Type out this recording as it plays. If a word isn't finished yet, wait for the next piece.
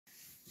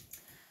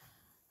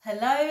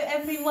Hello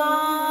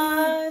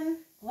everyone,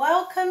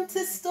 welcome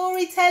to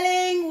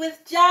Storytelling with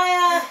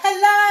Jaya.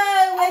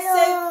 Hello, we're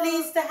so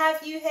pleased to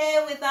have you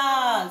here with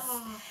us.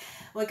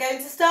 We're going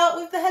to start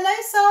with the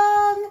hello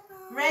song.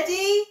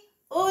 Ready?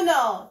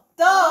 Uno,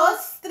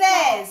 dos,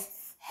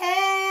 tres.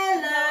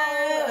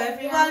 Hello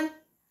everyone.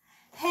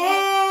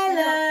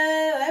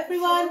 Hello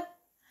everyone.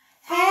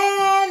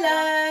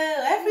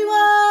 Hello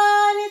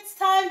everyone. It's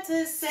time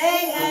to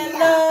say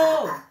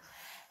hello.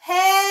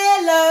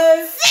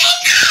 Hello.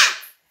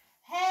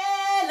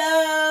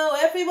 Hello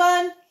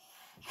everyone.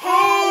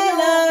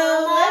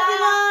 Hello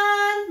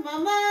everyone.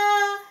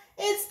 Mama,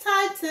 it's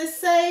time to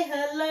say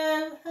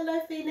hello. Hello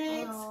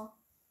Phoenix. Hello.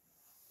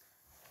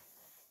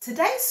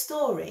 Today's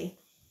story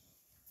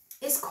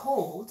is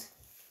called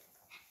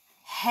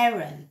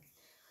Heron,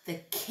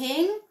 the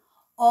King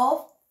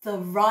of the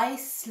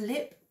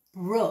Ruislip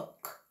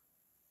Brook.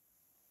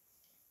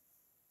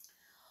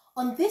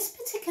 On this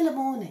particular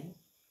morning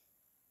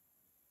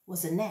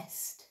was a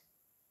nest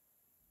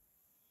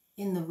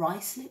in the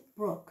Ruislip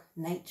Brook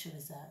Nature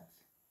Reserve.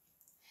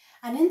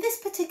 And in this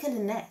particular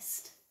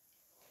nest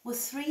were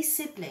 3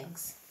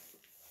 siblings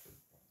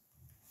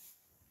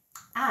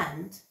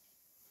and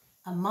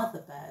a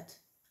mother bird,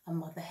 a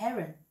mother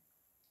heron.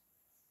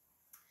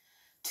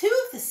 2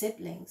 of the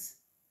siblings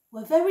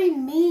were very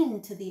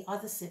mean to the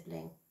other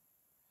sibling.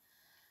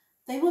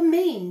 They were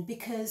mean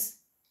because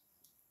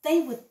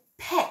they would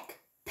peck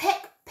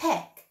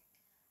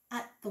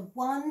at the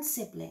one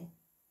sibling.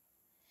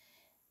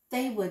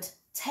 They would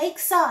take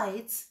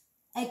sides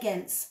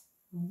against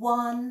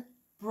one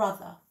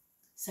brother.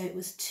 So it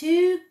was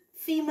 2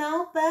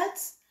 female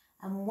birds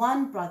and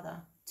 1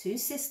 brother, 2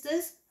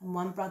 sisters and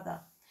 1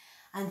 brother.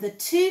 And the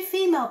 2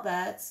 female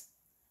birds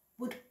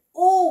would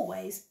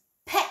always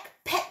peck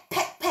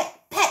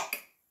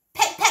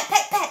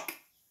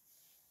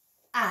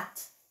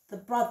at the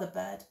brother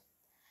bird.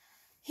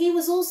 He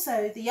was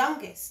also the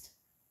youngest,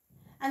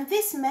 and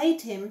this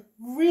made him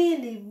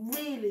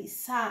really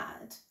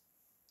sad.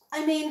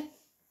 I mean,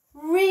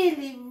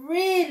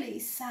 really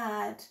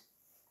sad.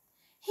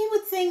 He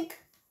would think,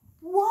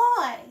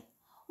 why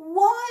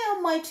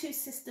are my 2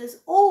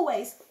 sisters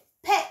always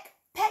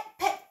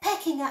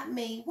pecking at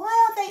me? Why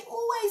are they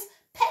always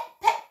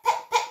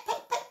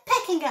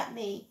pecking at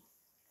me?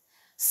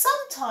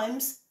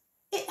 Sometimes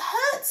it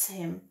hurts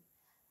him,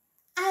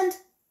 and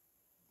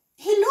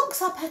he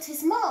looks up at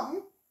his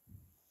mum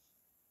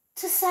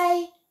to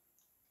say,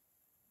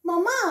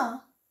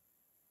 Mama,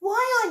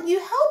 why aren't you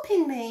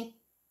helping me?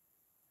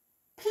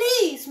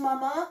 Please,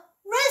 Mama,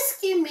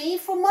 rescue me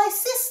from my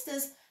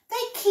sisters.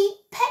 They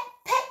keep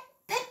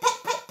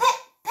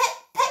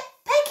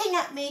pecking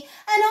at me, and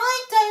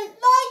I don't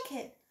like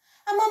it.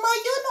 And Mama,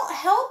 you're not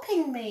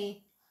helping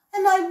me,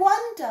 and I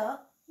wonder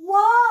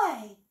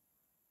why.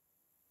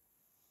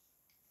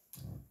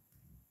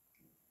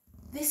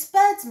 This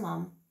bird's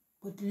mum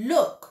would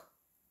look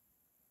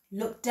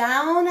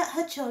down at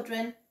her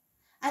children,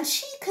 and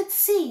she could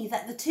see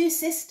that the 2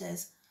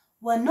 sisters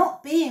were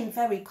not being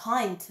very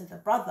kind to the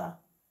brother.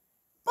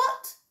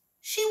 But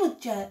she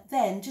would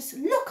then just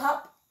look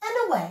up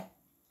and away,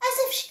 as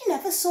if she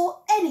never saw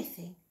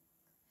anything,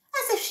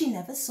 as if she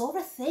never saw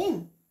a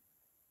thing.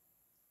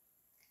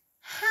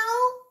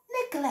 How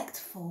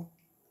neglectful,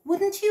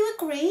 wouldn't you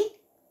agree?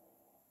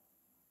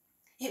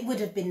 It would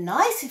have been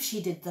nice if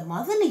she did the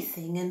motherly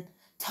thing and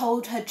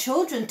told her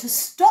children to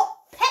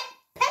stop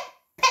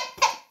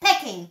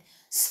pecking.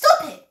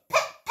 Stop it,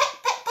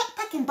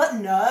 pecking. But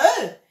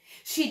no,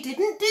 she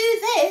didn't do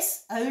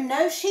this. Oh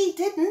no, she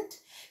didn't.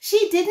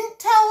 She didn't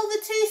tell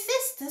the 2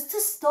 sisters to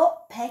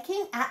stop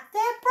pecking at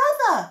their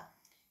brother.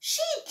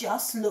 She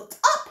just looked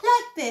up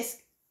like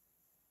this.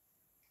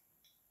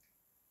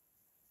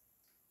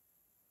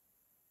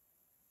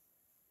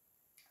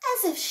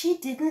 As if she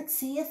didn't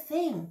see a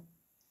thing.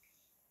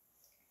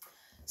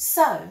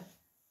 So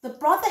the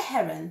brother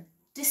heron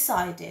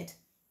decided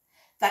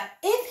that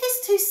if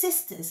his 2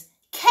 sisters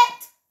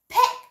kept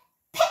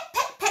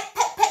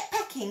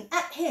pecking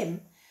at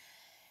him,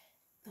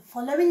 the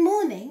following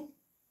morning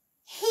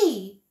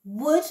he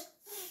would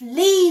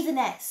flee the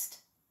nest.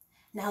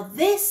 Now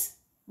this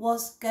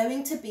was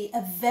going to be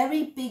a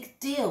very big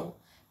deal,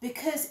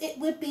 because it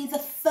would be the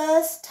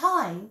first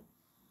time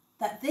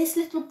that this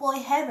little boy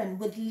heron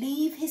would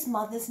leave his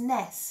mother's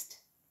nest.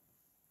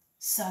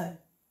 So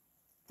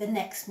the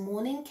next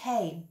morning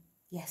came.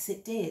 Yes,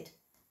 it did.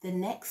 The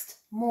next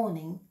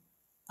morning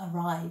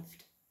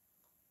arrived.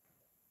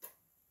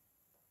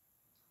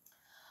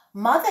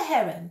 Mother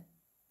heron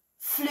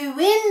flew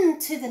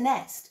into the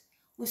nest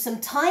with some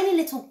tiny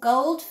little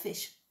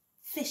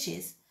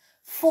fishes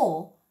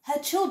for her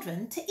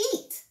children to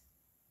eat.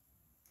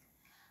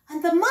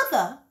 And the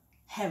mother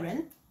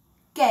heron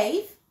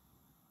gave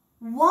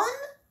 1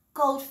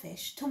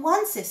 goldfish to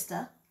one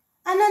sister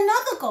and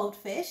another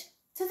goldfish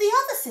to the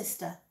other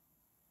sister.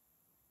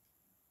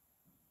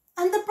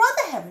 And the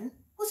brother heron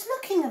was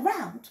looking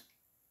around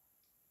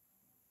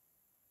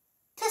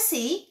to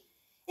see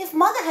if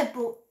mother had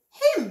brought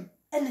him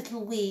a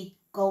little wee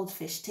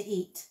goldfish to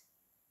eat.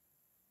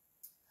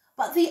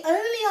 but the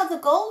only other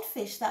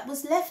goldfish that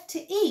was left to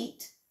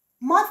eat,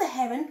 Mother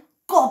Heron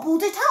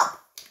gobbled it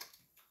up.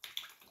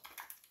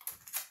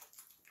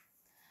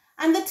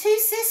 And the two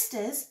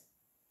sisters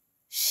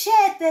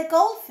shared their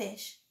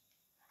goldfish,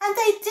 and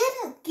they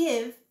didn't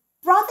give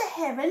Brother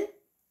Heron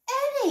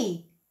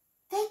any.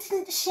 They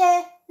didn't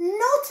share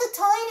not a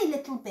tiny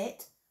little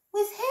bit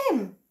with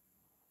him.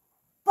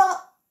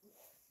 But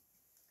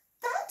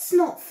that's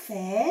not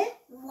fair.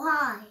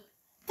 Why?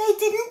 They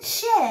didn't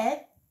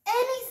share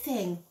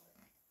anything.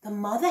 The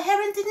mother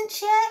heron didn't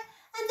share,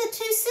 and the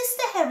two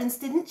sister herons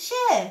didn't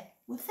share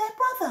with their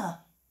brother.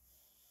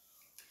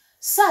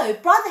 So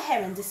Brother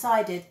Heron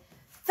decided,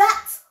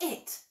 that's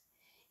it.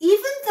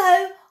 Even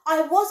though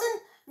I wasn't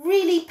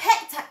really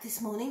pecked at this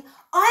morning,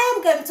 I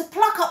am going to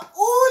pluck up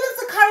all of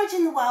the courage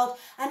in the world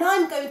and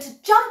I'm going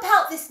to jump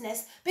out this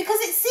nest because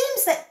it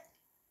seems that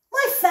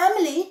my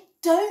family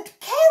don't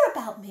care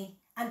about me.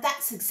 And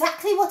that's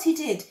exactly what he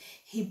did.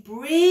 He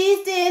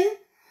breathed in,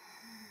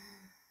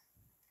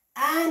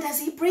 and as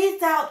he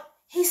breathed out,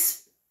 he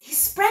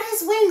spread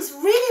his wings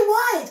really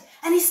wide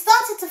and he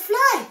started to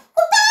fly.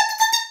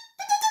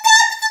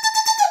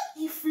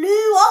 He flew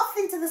off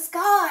into the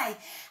sky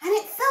and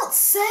it felt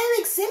so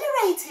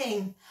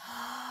exhilarating.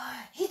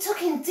 He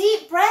took in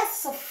deep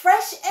breaths of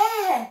fresh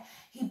air.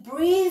 He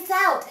breathed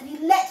out and he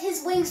let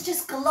his wings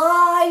just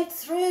glide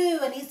through,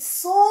 and he'd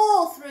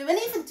soar through and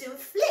even do a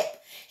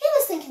flip. He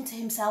was thinking to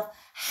himself,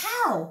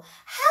 how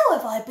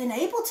have I been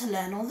able to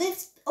learn all of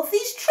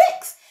these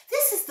tricks?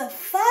 This is the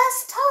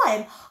first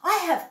time I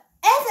have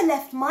ever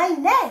left my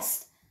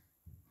nest.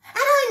 And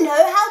I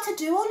know how to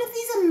do all of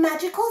these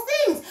magical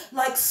things,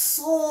 like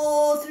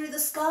soar through the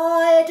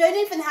sky. I don't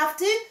even have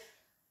to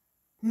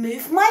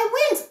move my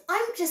wings.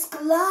 I'm just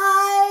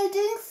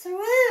gliding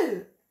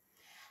through.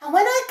 And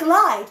when I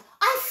glide,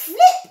 I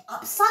flip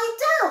upside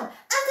down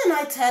and then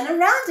I turn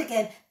around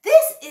again.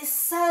 This is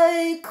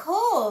so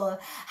cool.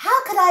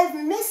 How could I have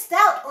missed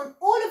out on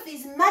all of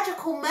these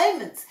magical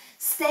moments,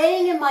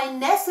 staying in my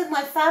nest with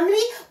my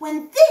family,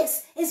 when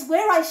this is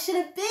where I should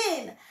have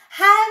been,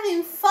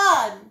 having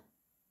fun?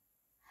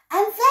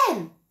 And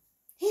then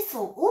he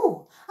thought,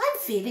 oh, I'm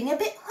feeling a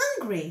bit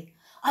hungry.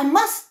 I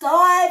must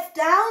dive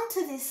down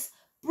to this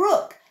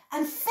brook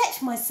and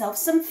fetch myself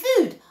some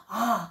food.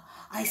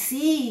 I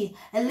see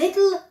a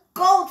little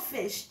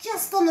goldfish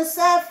just on the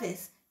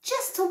surface,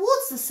 just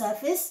towards the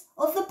surface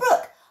of the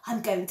brook.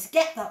 I'm going to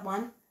get that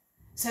one.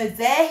 So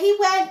there he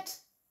went.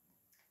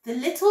 The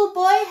little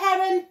boy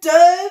heron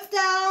dove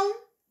down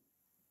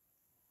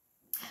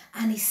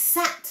and he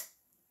sat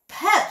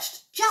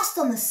perched just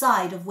on the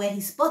side of where he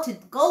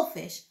spotted the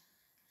goldfish.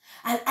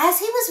 And as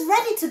he was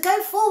ready to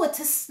go forward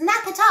to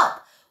snap it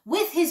up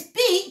with his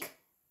beak,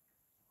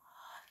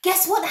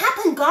 guess what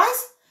happened,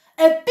 guys?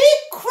 A big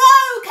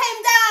crow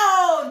came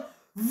down.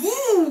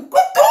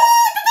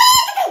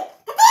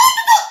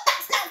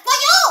 That's not for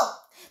you.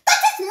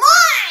 That is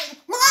mine.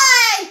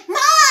 Mine.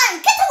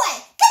 Get away.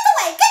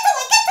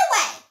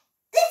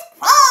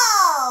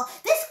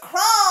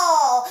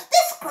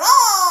 This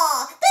crow.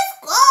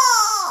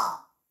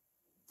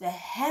 The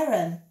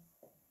heron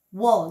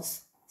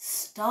was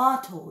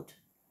startled.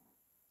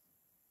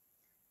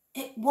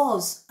 It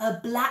was a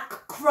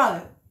black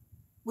crow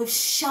with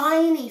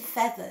shiny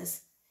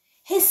feathers.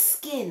 His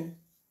skin,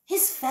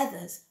 his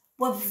feathers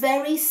were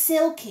very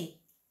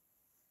silky.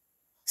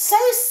 So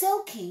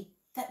silky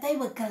that they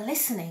were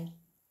glistening,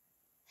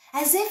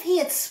 as if he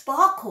had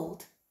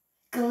sparkled,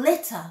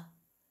 glitter,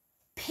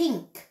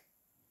 pink,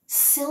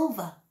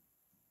 silver,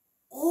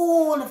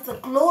 all of the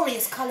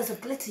glorious colours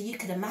of glitter you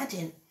could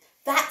imagine.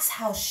 That's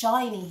how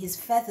shiny his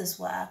feathers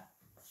were.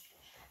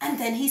 And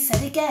then he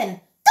said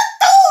again,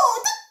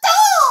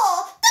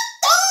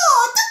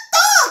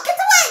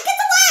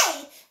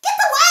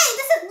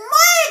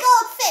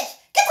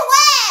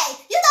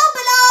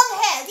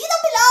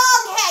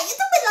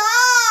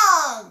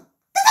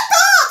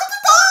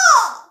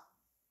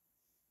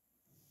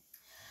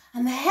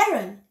 and the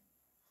heron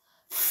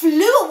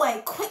flew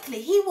away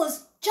quickly. He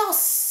was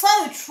just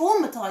so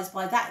traumatized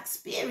by that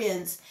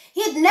experience.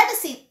 He had never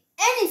seen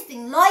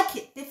anything like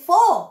it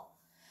before.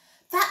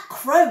 That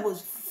crow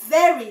was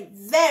very,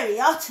 very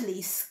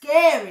utterly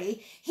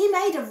scary. He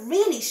made a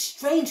really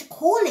strange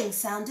calling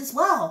sound as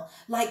well,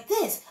 like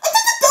this. Get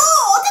away.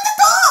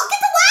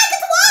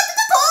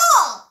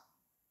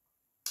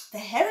 The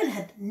heron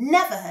had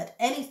never heard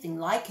anything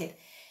like it.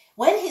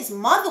 When his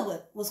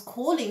mother was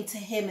calling to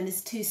him and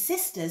his two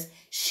sisters,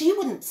 she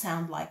wouldn't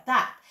sound like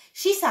that.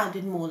 She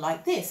sounded more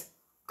like this.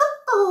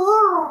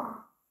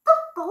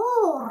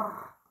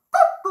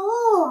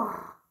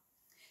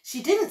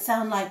 She didn't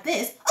sound like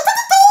this.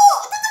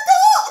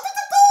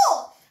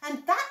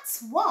 And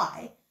that's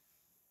why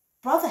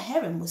Brother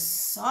Heron was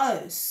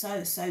so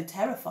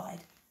terrified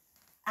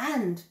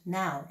and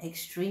now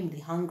extremely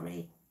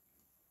hungry.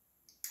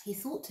 He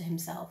thought to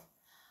himself,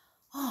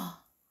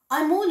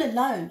 I'm all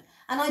alone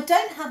and I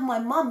don't have my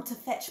mum to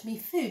fetch me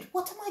food.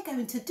 What am I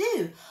going to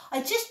do?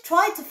 I just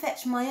tried to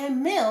fetch my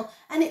own meal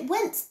and it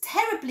went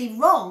terribly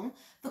wrong.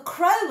 The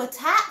crow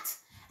attacked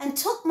and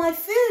took my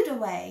food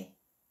away.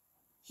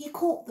 He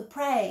caught the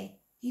prey.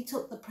 He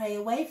took the prey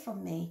away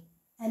from me,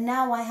 and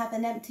now I have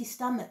an empty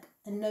stomach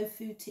and no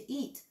food to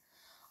eat.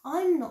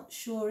 I'm not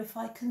sure if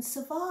I can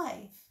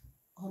survive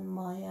on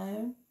my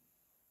own,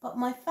 but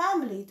my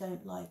family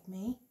don't like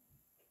me.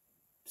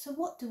 So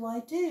what do I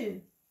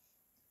do?"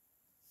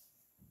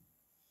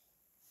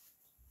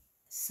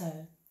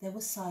 So there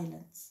was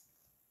silence.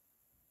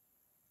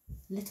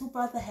 Little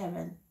brother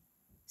heron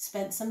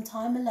spent some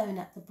time alone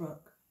at the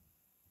brook.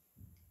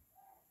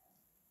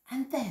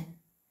 And then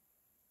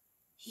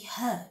he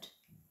heard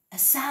a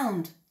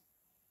sound,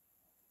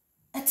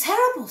 a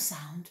terrible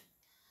sound,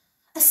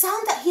 a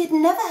sound that he had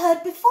never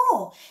heard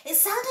before. It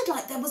sounded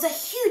like there was a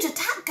huge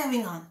attack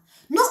going on,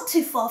 not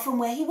too far from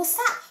where he was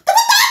sat.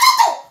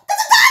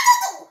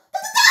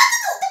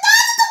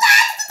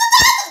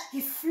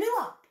 He flew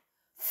up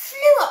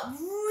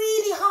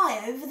really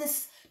high over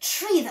this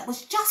tree that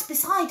was just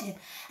beside him,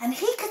 and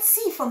he could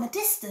see from a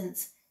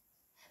distance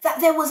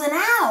that there was an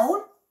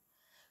owl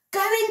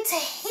going to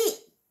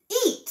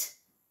eat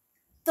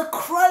the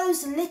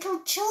crow's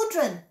little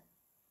children,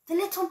 the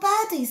little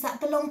birdies that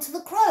belong to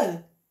the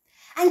crow.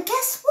 And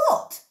guess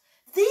what?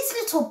 These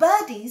little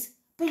birdies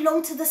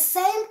belong to the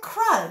same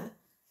crow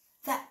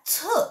that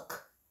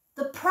took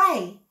the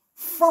prey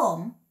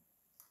from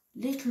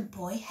little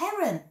boy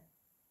heron.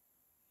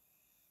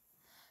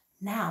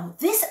 Now,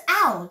 this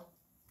owl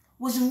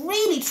was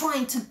really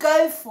trying to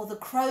go for the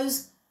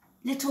crow's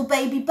little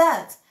baby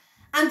birds.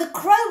 And the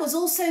crow was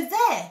also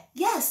there.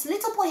 Yes,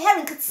 little boy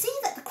heron could see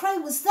that the crow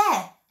was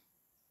there.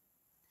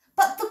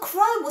 But the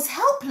crow was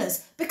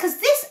helpless because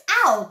this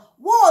owl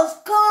was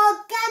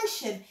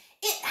gargantuan.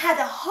 It had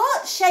a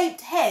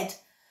heart-shaped head,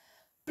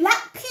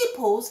 black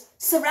pupils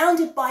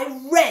surrounded by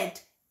red.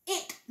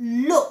 It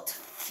looked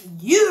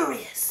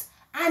furious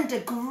and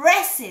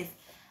aggressive.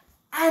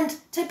 And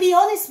to be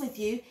honest with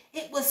you,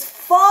 it was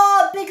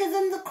far bigger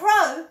than the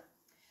crow.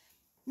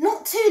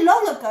 Not too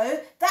long ago,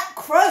 that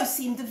crow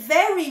seemed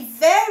very,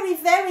 very,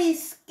 very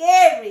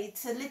scary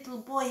to little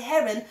boy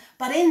heron.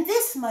 But in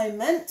this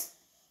moment,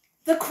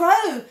 the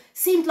crow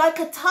seemed like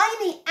a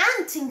tiny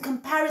ant in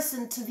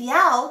comparison to the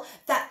owl,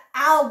 that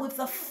owl with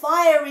the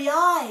fiery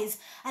eyes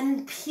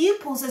and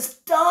pupils as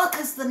dark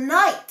as the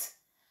night.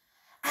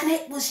 And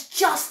it was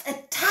just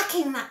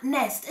attacking that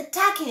nest,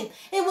 attacking.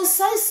 It was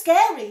so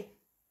scary.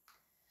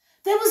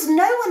 There was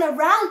no one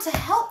around to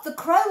help the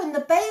crow and the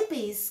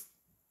babies.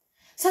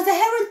 So the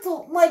heron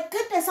thought, my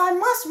goodness, I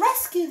must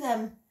rescue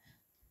them.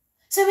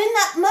 So in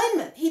that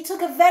moment, he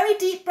took a very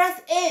deep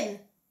breath in.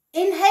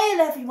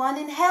 Inhale, everyone.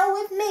 Inhale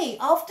with me.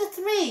 After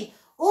 3.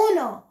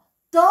 1,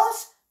 2,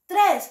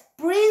 3.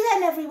 Breathe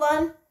in,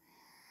 everyone.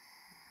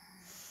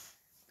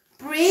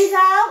 Breathe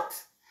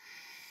out.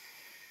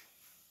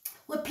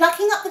 We're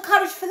plucking up the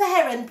courage for the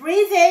heron.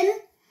 Breathe in.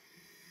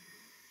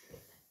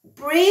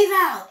 Breathe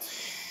out.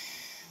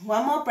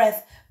 One more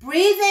breath.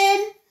 Breathe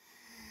in.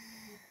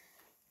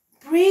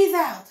 Breathe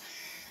out.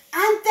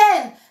 And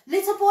then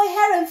little boy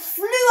heron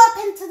flew up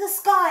into the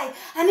sky.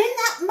 And in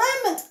that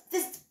moment,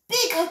 this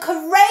big,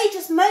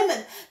 courageous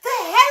moment,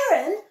 the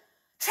heron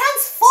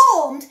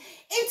transformed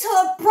into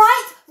a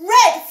bright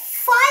red,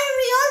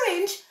 fiery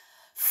orange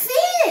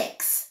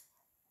phoenix.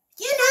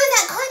 You know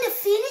that kind of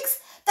phoenix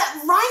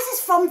that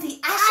rises from the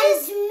ashes? That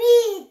is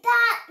me.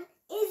 That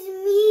is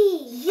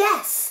me.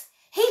 Yes,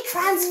 he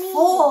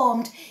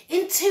transformed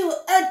into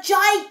a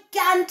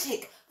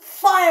gigantic,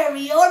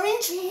 fiery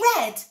orange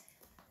red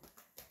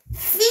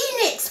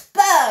phoenix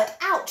bird.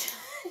 Ouch.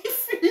 He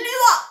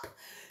flew up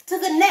to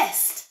the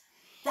nest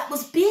that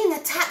was being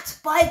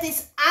attacked by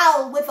this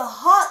owl with a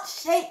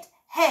heart-shaped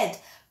head,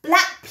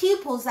 black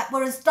pupils that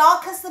were as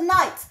dark as the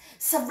night,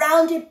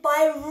 surrounded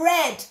by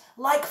red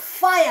like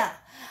fire.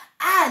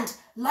 And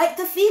like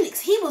the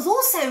phoenix, he was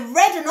also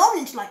red and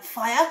orange like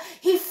fire.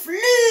 He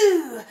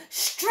flew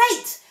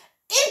straight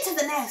into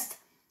the nest,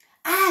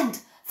 and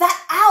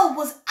that owl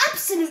was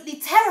absolutely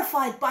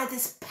terrified by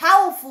this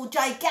powerful,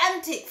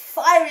 gigantic,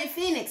 fiery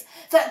phoenix,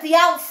 that the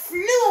owl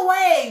flew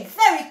away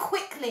very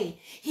quickly.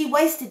 He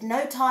wasted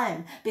no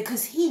time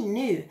because he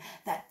knew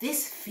that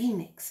this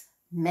phoenix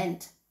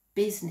meant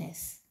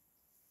business.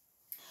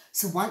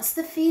 So once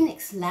the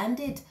phoenix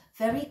landed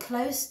very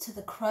close to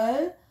the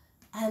crow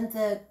and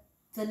the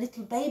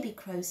little baby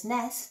crow's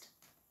nest,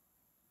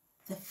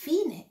 the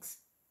phoenix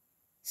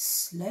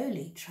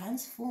slowly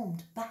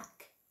transformed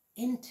back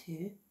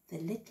into the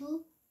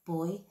little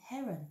boy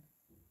heron,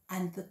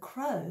 and the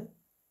crow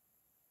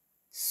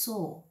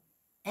saw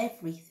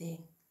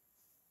everything.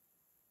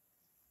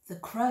 The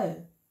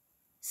crow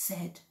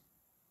said,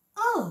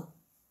 oh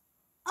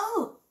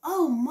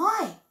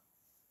my,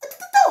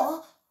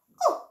 oh,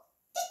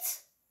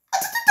 it's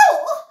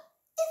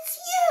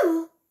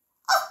you.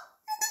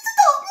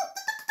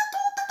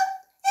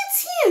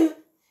 It's you.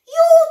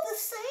 You're the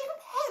same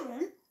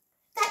heron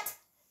that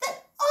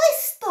I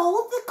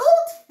stole the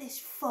goldfish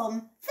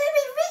from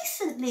very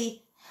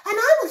recently, and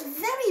I was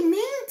very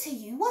mean to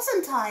you,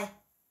 wasn't I?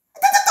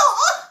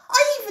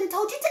 I even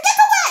told you to get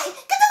away.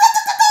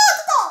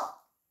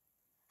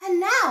 And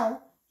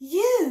now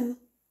you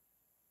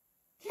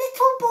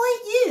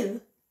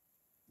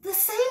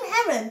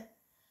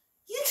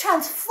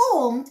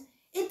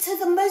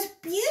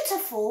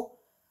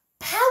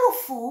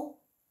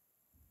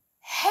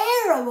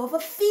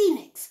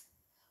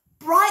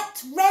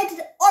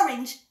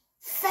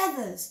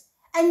feathers,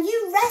 and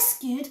you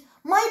rescued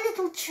my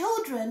little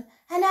children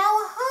and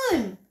our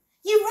home.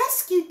 You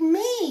rescued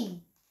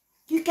me.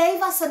 You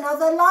gave us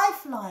another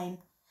lifeline.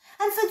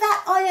 And for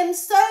that I am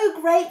so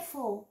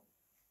grateful.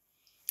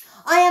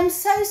 I am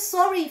so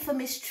sorry for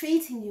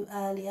mistreating you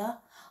earlier.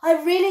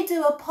 I really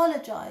do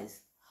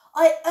apologise.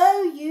 I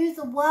owe you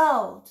the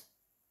world.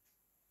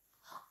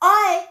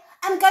 I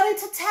am going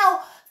to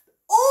tell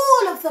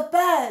all of the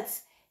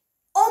birds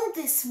on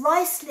this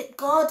Ruislip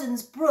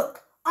Gardens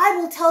brook. I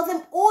will tell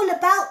them all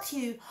about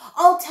you.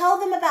 I'll tell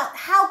them about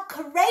how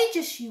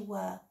courageous you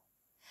were.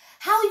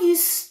 How you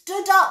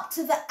stood up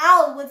to the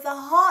owl with the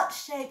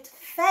heart-shaped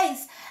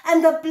face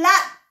and the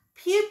black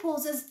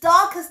pupils as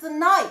dark as the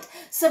night,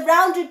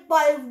 surrounded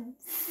by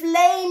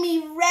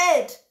flamey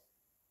red.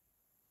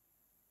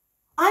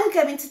 I'm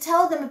going to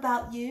tell them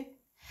about you,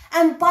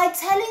 and by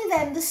telling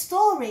them the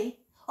story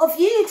of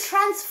you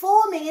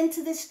transforming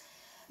into this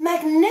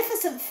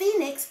magnificent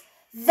phoenix,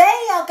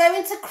 they are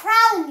going to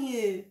crown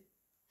you.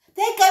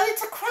 They're going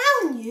to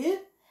crown you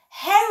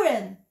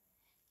Heron,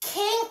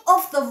 King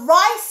of the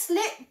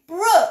Ruislip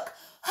Brook.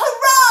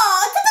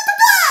 Hurrah!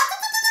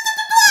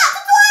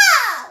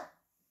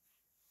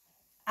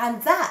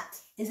 And that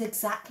is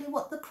exactly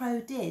what the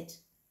crow did.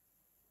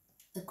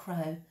 The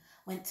crow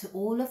went to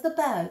all of the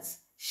birds,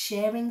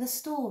 sharing the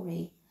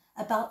story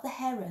about the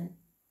heron.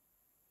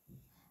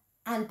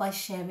 And by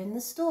sharing the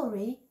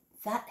story,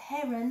 that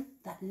heron,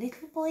 that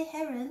little boy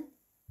heron,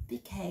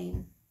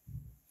 became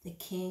the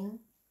king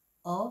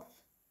of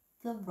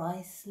the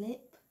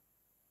Ruislip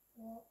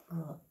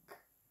Brook.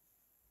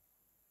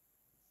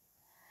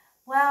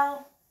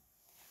 Well,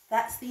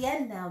 that's the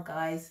end now,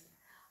 guys.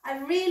 I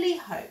really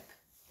hope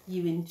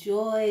you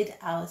enjoyed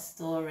our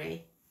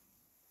story.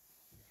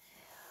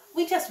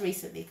 We just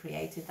recently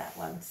created that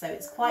one, so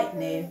it's quite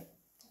new,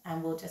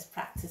 and we'll just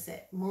practice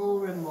it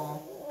more and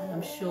more, and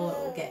I'm sure it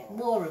will get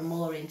more and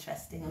more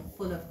interesting and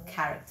full of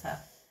character.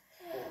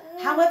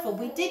 However,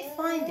 we did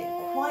find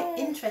it quite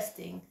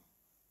interesting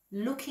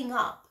looking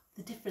up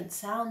the different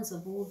sounds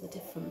of all the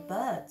different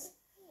birds.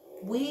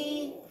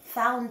 We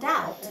found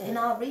out in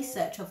our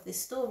research of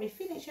this story,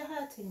 Phoenix, you're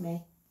hurting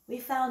me. We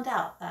found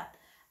out that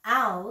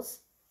owls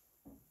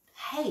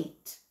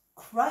hate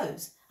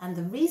crows, and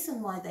the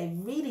reason why they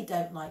really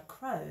don't like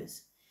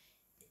crows,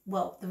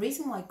 well, the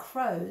reason why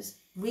crows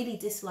really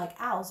dislike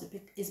owls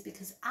is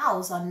because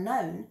owls are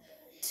known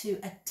to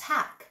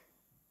attack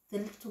the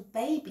little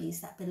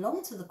babies that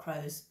belong to the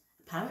crows.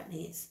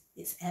 Apparently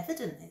it's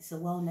evident, it's a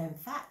well-known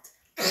fact.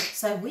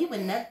 So we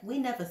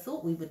never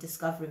thought we would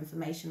discover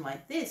information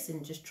like this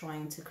and just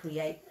trying to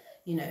create,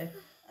 you know,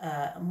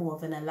 more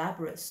of an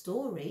elaborate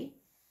story.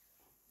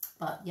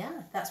 But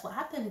yeah, that's what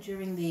happened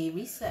during the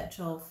research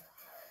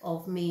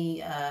of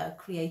me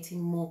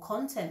creating more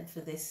content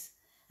for this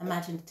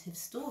imaginative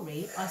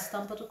story. I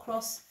stumbled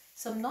across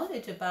some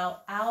knowledge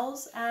about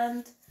owls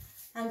and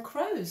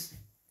crows.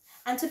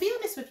 And to be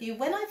honest with you,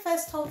 when I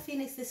first told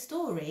Phoenix this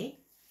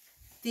story,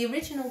 the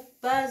original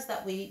birds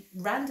that we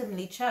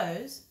randomly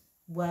chose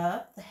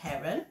were the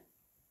heron,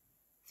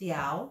 the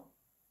owl,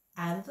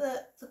 and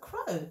the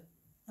crow.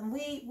 And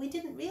we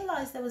didn't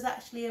realise there was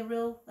actually a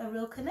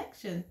real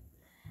connection.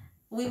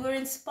 We were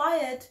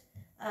inspired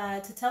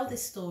to tell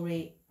this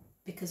story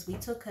because we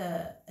took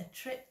a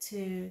trip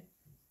to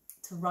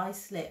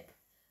Ruislip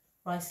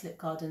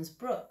Gardens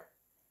Brook.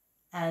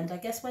 And I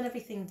guess when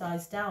everything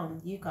dies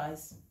down, you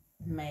guys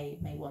may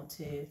want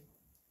to,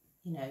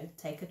 you know,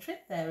 take a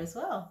trip there as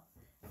well.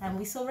 And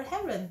we saw a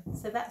heron,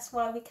 so that's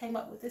why we came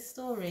up with this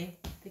story,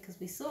 because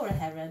we saw a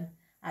heron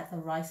at the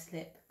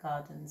Ruislip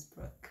Gardens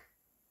Brook.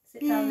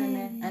 Sit down in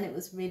there, and it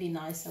was really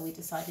nice, so we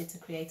decided to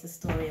create a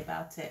story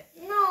about it.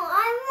 No,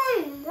 I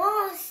want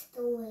more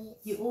stories.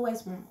 You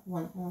always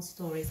want more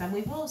stories, and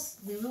we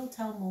will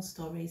tell more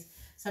stories.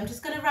 So I'm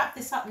just going to wrap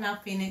this up now,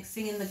 Phoenix,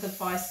 singing the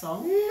goodbye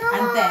song.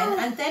 No.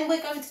 And then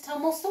we're going to tell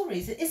more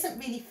stories. It isn't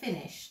really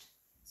finished.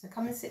 So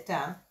come and sit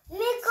down. We're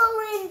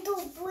going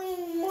to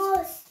bring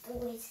more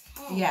stories.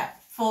 Hey. Yeah,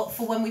 for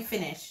when we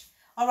finish.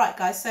 All right,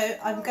 guys. So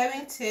I'm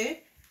going to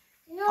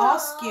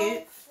ask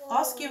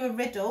you a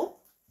riddle.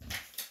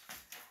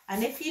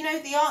 And if you know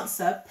the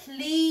answer,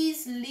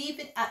 please leave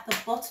it at the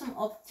bottom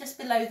of just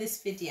below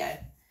this video.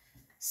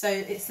 So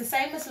it's the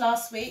same as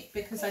last week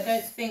because I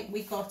don't think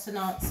we got an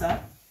answer.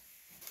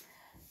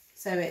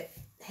 So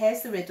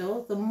here's the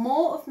riddle. The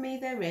more of me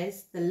there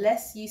is, the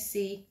less you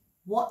see.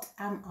 What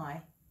am I?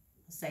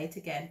 I'll say it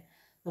again.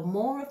 The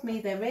more of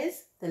me there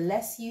is, the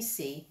less you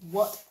see.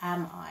 What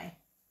am I?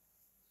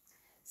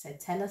 So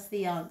tell us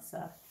the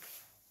answer.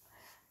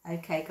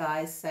 Okay,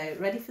 guys. So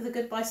ready for the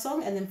goodbye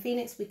song? And then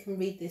Phoenix, we can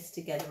read this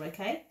together,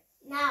 okay?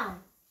 Now.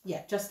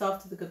 Yeah, just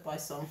after the goodbye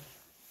song.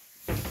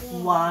 Yeah.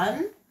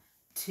 1,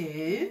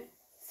 2,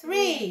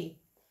 3.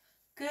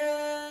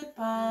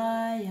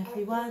 Goodbye,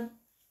 everyone.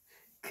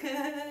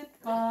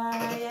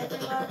 Goodbye,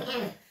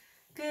 everyone.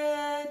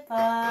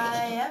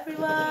 Goodbye,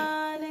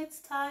 everyone. It's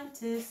time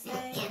to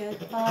say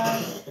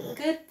goodbye.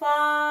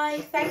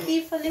 Goodbye. Thank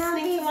you for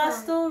listening to our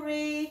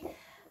story.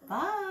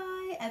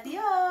 Bye.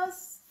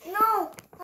 Adios. No.